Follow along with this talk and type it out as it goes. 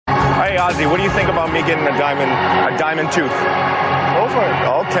Hey, Ozzy, what do you think about me getting a diamond tooth? Go for it.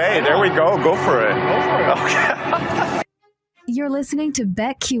 Okay, there we go. Go for it. Go for it. Okay. You're listening to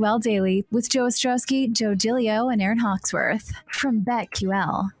BetQL Daily with Joe Ostrowski, Joe Giglio, and Aaron Hawksworth from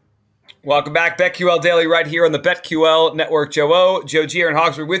BetQL. Welcome back, BetQL Daily, right here on the BetQL Network. Joe G, Aaron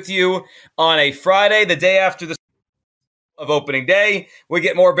Hawksworth with you on a Friday, the day after the of opening day. We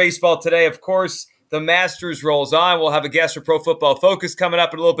get more baseball today, of course. The Masters rolls on. We'll have a guest for Pro Football Focus coming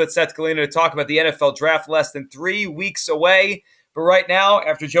up in a little bit, Seth Galina, to talk about the NFL Draft less than 3 weeks away. But right now,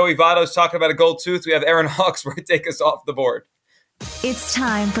 after Joey Votto's talking about a gold tooth, we have Aaron Hawksworth take us off the board. It's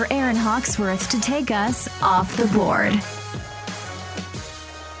time for Aaron Hawksworth to take us off the board.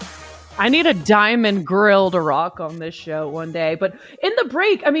 I need a diamond grill to rock on this show one day. But in the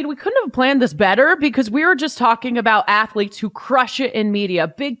break, I mean, we couldn't have planned this better because we were just talking about athletes who crush it in media,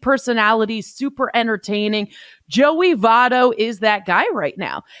 big personalities, super entertaining. Joey Votto is that guy right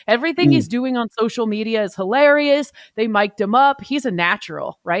now. Everything he's doing on social media is hilarious. They mic'd him up. He's a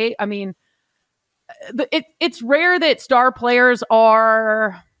natural, right? I mean, it's rare that star players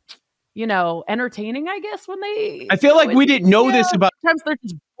are, entertaining, I guess, when they... I feel like we didn't know this about sometimes they're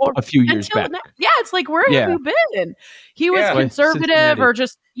just a few years back. Yeah, it's like, where have you been? He was conservative or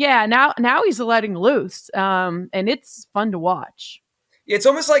just, now he's letting loose. And it's fun to watch. It's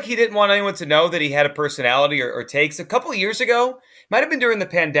almost like he didn't want anyone to know that he had a personality or takes. A couple of years ago, might have been during the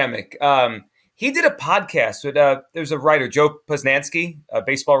pandemic, he did a podcast with, there's a writer, Joe Posnanski, a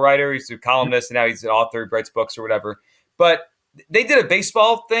baseball writer. He's a columnist, and now he's an author, he writes books or whatever. But they did a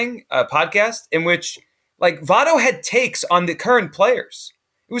baseball thing, a podcast, in which, like, Votto had takes on the current players.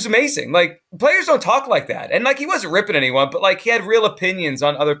 It was amazing. Like, players don't talk like that. And, like, he wasn't ripping anyone, but, like, he had real opinions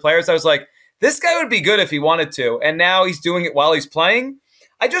on other players. I was like, this guy would be good if he wanted to. And now he's doing it while he's playing.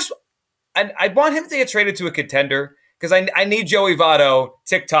 I want him to get traded to a contender because I need Joey Votto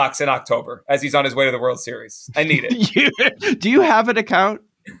TikToks in October as he's on his way to the World Series. I need it. Do you have an account?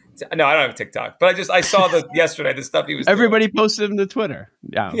 No, I don't have TikTok, but I saw yesterday the stuff he was Everybody doing. posted him to Twitter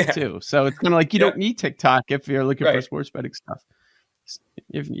too. So it's kind of like you don't need TikTok if you're looking for sports betting stuff,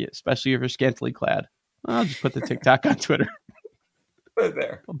 especially if you're scantily clad. I'll just put the TikTok on Twitter. Put it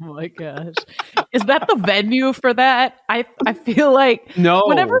there. Oh my gosh. Is that the venue for that? I feel like no.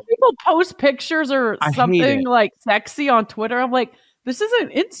 Whenever people post pictures or something like sexy on Twitter, I'm like, this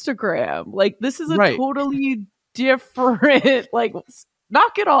isn't Instagram. Like, this is a totally different, like,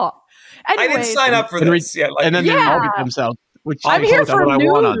 knock it off. Anyways, I didn't sign up for this. And then they market themselves. Which I'm here for what I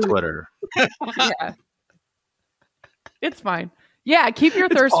want on Twitter. Yeah. It's fine. Yeah, keep your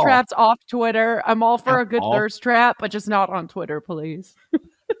thirst traps off Twitter. I'm all for a good thirst trap, but just not on Twitter, please.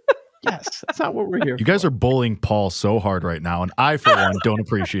 Yes, that's not what we're here for. You guys are bullying Paul so hard right now, and I, for one, don't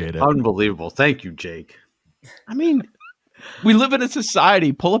appreciate it. Unbelievable. Thank you, Jake. I mean, we live in a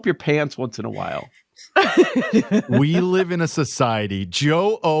society. Pull up your pants once in a while. We live in a society.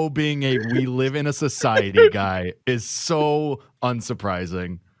 Joe O being a we live in a society guy is so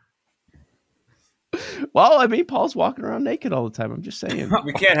unsurprising. Well, I mean, Paul's walking around naked all the time. I'm just saying.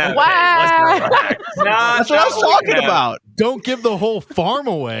 We can't have that. That's what I was talking about. Don't give the whole farm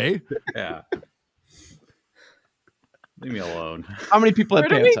away. Yeah. Leave me alone. How many people have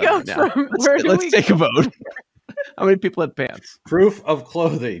pants on now? Let's take a vote. How many people have pants? Proof of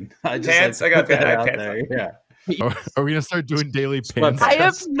clothing. I got pants. There. Yeah. Are we going to start doing daily pants? I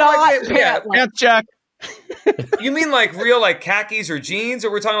have not pants check. You mean like real like khakis or jeans,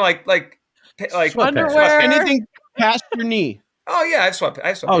 or we're talking like underwear? Anything past your knee? Oh yeah, I've swept.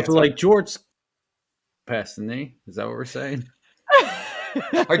 Oh, so like jorts past the knee? Is that what we're saying?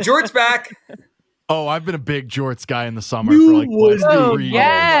 Are jorts back? Oh, I've been a big jorts guy in the summer for like last 3 years.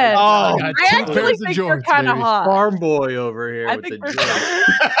 Yes. Oh, I actually think they're kind of hot. Farm boy over here with the jorts.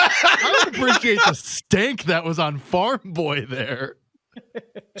 I would appreciate the stank that was on Farm Boy there.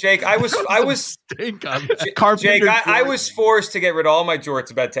 Jake, I was stink on Jake, I was forced to get rid of all my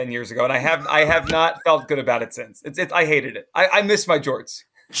jorts about 10 years ago, and I have not felt good about it since. I hated it. I miss my jorts.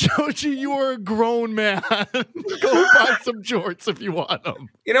 Joji, you are a grown man. Go buy some jorts if you want them.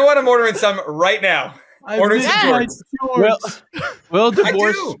 You know what? I'm ordering some right now. Ordering some jorts. Will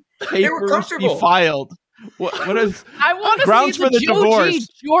divorce papers be filed? What is I want to grounds see for the divorce?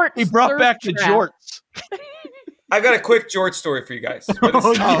 Jorts He brought back the jorts. I've got a quick George story for you guys. I'm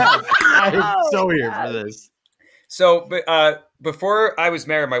so here for this. So, before I was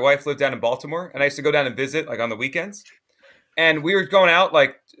married, my wife lived down in Baltimore, and I used to go down and visit, like, on the weekends. And we were going out,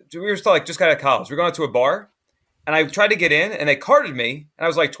 like, we were still, like, just got out of college. We were going out to a bar, and I tried to get in, and they carded me, and I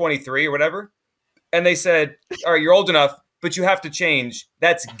was, like, 23 or whatever. And they said, all right, you're old enough, but you have to change.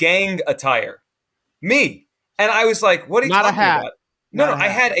 That's gang attire. Me. And I was like, what are you talking about? No, I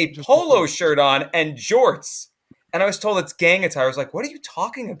had a polo shirt on and jorts. And I was told it's gang attire. I was like, what are you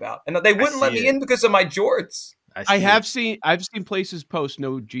talking about? And they wouldn't let me in because of my jorts. I've seen places post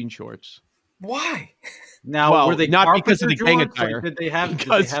no jean shorts. Why? Now, were they not because of the gang jorts? attire? Like, did they have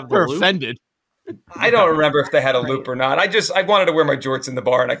We're the loop? offended. I don't remember if they had a loop or not. I wanted to wear my jorts in the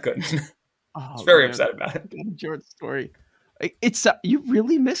bar and I couldn't. I was very upset about it. Jort story. It's you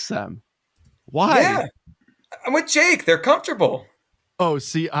really miss them. Why? Yeah, I'm with Jake. They're comfortable. Oh,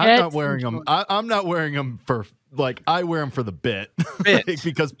 see, I'm not wearing them. I'm not wearing them for I wear them for the bit,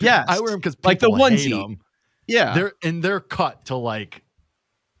 because I wear them because people like the onesie. hate them. Yeah, they're cut to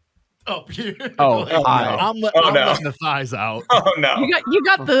up here. Oh, I'm letting the thighs out. Oh no, you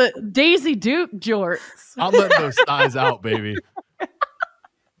got the Daisy Duke jorts. I'm letting those thighs out, baby.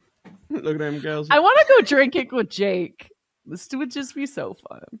 Look at them girls. I want to go drinking with Jake. This would just be so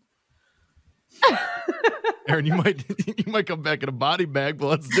fun. Aaron, you might come back in a body bag, but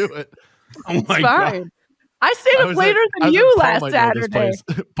let's do it. Oh my God. I stayed up later than you last Saturday.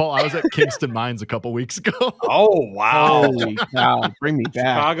 Paul, I was at Kingston Mines a couple weeks ago. Oh, wow. Holy cow. Bring me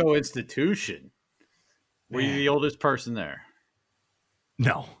back. Chicago institution. Were you the oldest person there?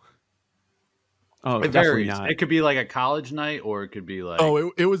 No. Oh, it definitely varies. not. It could be like a college night, or it could be like...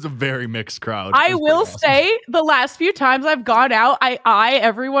 Oh, it was a very mixed crowd. I will say the last few times I've gone out, I eye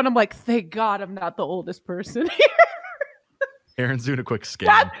everyone. I'm like, thank God I'm not the oldest person here. Aaron's doing a quick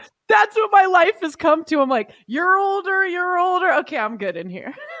scan. That's what my life has come to. I'm like, you're older. Okay, I'm good in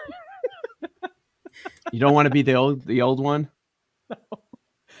here. You don't want to be the old one? No.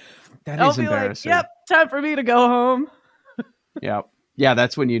 That is embarrassing. Like, yep, time for me to go home. Yeah,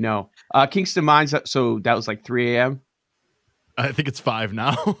 that's when you know. Kingston Mines, so that was like 3 a.m.? I think it's 5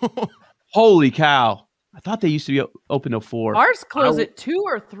 now. Holy cow. I thought they used to be open till 4. Ours close at 2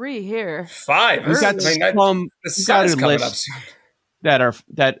 or 3 here. 5. We got the sun is coming up soon.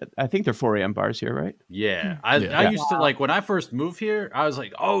 That I think they're 4 a.m. bars here, right? Yeah. I used to, like, when I first moved here, I was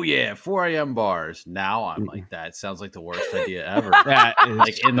like, oh yeah, 4 a.m. bars. Now I'm like, that sounds like the worst idea ever. That is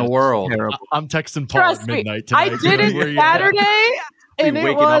like in the world. Terrible. I'm texting Paul at midnight tonight. I did it Saturday, and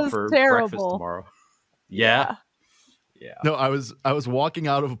it was up for terrible. Breakfast tomorrow. Yeah. No, I was walking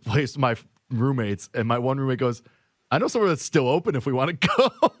out of a place with my roommates, and my one roommate goes, I know somewhere that's still open if we want to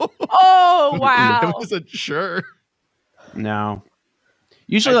go. Oh, wow. I wasn't sure. No.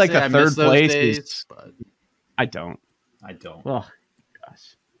 Usually, like the third place is. I don't. Oh,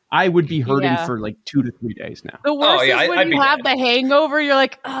 gosh. I would be hurting for like 2 to 3 days now. The worst is when you have the hangover, you're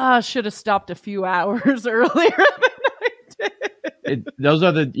like, I should have stopped a few hours earlier than I did. Those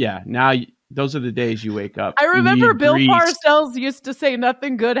are the days you wake up. I remember Bill Parcells used to say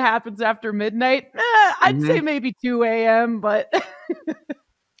nothing good happens after midnight. I'd say maybe 2 a.m., but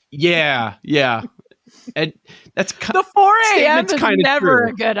yeah. And that's the 4 a.m. is never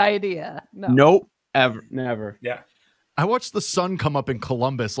true. A good idea. No. Nope. Ever. Never. Yeah. I watched the sun come up in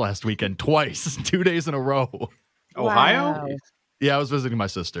Columbus last weekend twice, 2 days in a row. Ohio? Wow. Yeah, I was visiting my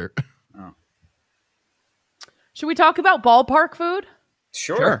sister. Oh. Should we talk about ballpark food?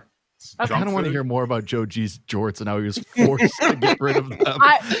 Sure. I kind of want to hear more about Joe G's jorts and how he was forced to get rid of them.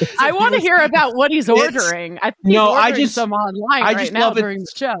 I want to hear about what he's ordering. I think ordering some online now during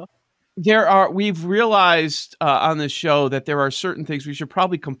the show. We've realized on this show that there are certain things we should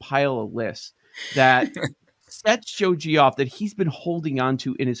probably compile a list that sets Joe G off that he's been holding on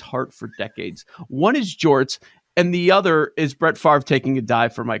to in his heart for decades. One is jorts, and the other is Brett Favre taking a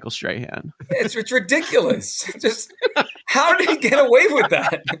dive for Michael Strahan. It's ridiculous. Just how did he get away with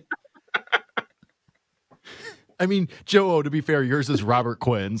that? I mean, Joe, to be fair, yours is Robert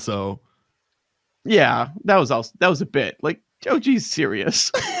Quinn, so yeah, that was a bit. Like, Joe G's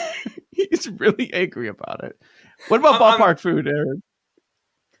serious. He's really angry about it. What about ballpark food, Aaron?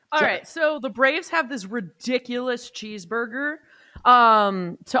 All right, so the Braves have this ridiculous cheeseburger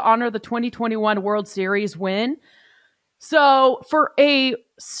to honor the 2021 World Series win. So for a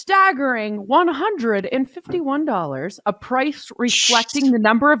staggering $151, a price reflecting the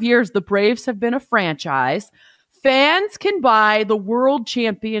number of years the Braves have been a franchise, fans can buy the world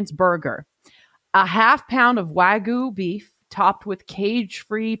champion's burger, a half pound of Wagyu beef topped with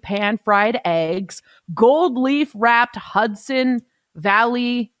cage-free pan-fried eggs, gold leaf wrapped Hudson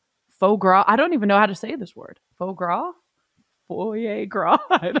Valley foie gras. I don't even know how to say this word. Foie gras? Foie gras?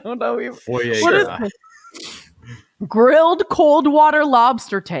 I don't know. What is this? Grilled cold water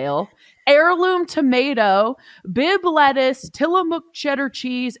lobster tail, heirloom tomato, bib lettuce, Tillamook cheddar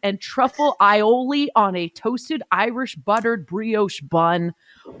cheese, and truffle aioli on a toasted Irish buttered brioche bun.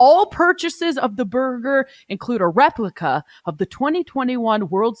 All purchases of the burger include a replica of the 2021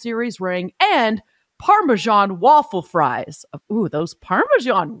 World Series ring and Parmesan waffle fries. Ooh, those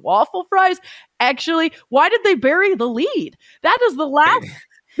Parmesan waffle fries. Actually, why did they bury the lead? That is the last.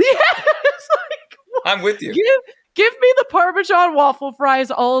 Yes, I'm with you. Give me the Parmesan waffle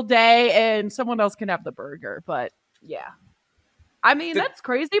fries all day, and someone else can have the burger. But yeah, I mean that's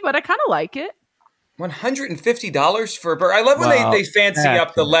crazy, but I kind of like it. $150 for a burger. I love when they fancy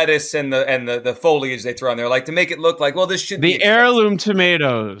up the lettuce and the foliage they throw on there, like to make it look like, well, this should be the heirloom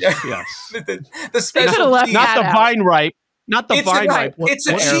tomatoes. Yes, the special cheese. Not the vine ripe. Not the vine ripe. It's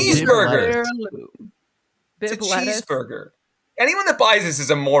a cheeseburger. It's a cheeseburger. Anyone that buys this is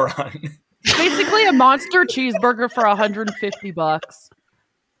a moron. Basically, a monster cheeseburger for $150.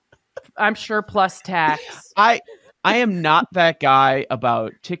 I'm sure plus tax. I am not that guy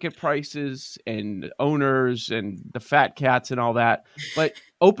about ticket prices and owners and the fat cats and all that. But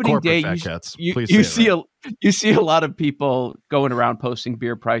opening day, you see a lot of people going around posting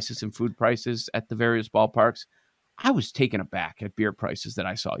beer prices and food prices at the various ballparks. I was taken aback at beer prices that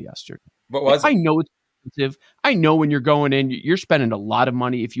I saw yesterday. What was it? I know it's expensive. I know when you're going in, you're spending a lot of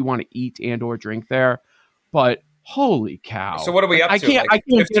money if you want to eat and or drink there. But holy cow! So what are we up to? I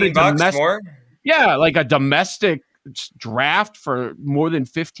can't get a $15 more. Yeah, like a domestic draft for more than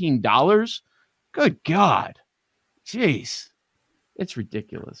 $15. Good God. Jeez. It's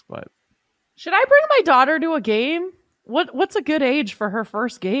ridiculous, but should I bring my daughter to a game? What's a good age for her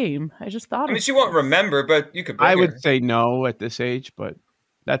first game? I just thought. I mean, she won't remember, but you could bring I her. would say no at this age, but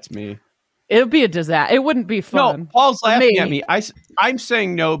that's me. It would be a disaster. It wouldn't be fun. No, Paul's laughing at me. I'm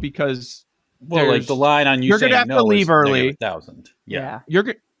saying no because like the line on you're gonna have to leave early. 1,000. Yeah. You're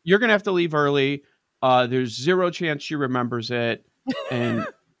gonna have to leave early. There's zero chance she remembers it, and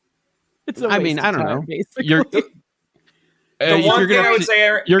it's a waste of time, know. Basically. The one thing I would say,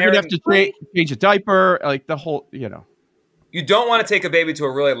 Aaron, you're gonna have to change a diaper, like the whole, You don't want to take a baby to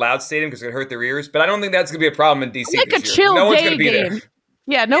a really loud stadium because it hurt their ears, but I don't think that's going to be a problem in DC. Like a chill day game.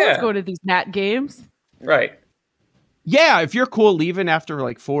 Yeah, no one's going to these Nat games. Right. Yeah, if you're cool leaving after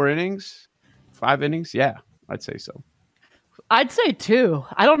like 4 innings, 5 innings, yeah, I'd say so. I'd say 2.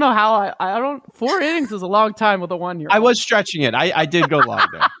 I don't know how I don't. 4 innings is a long time with a 1-year-old. I was stretching it. I did go long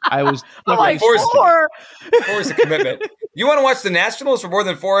there. I was like 4 is a commitment. You want to watch the Nationals for more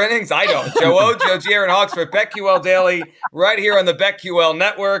than 4 innings? I don't. Joe O, Joe G, Aaron Hawksworth, BetQL Daily, right here on the BetQL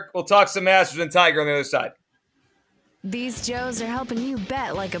Network. We'll talk some Masters and Tiger on the other side. These Joes are helping you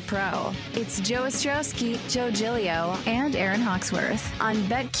bet like a pro. It's Joe Ostrowski, Joe Giglio, and Aaron Hawksworth on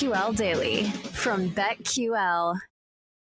BetQL Daily from BetQL.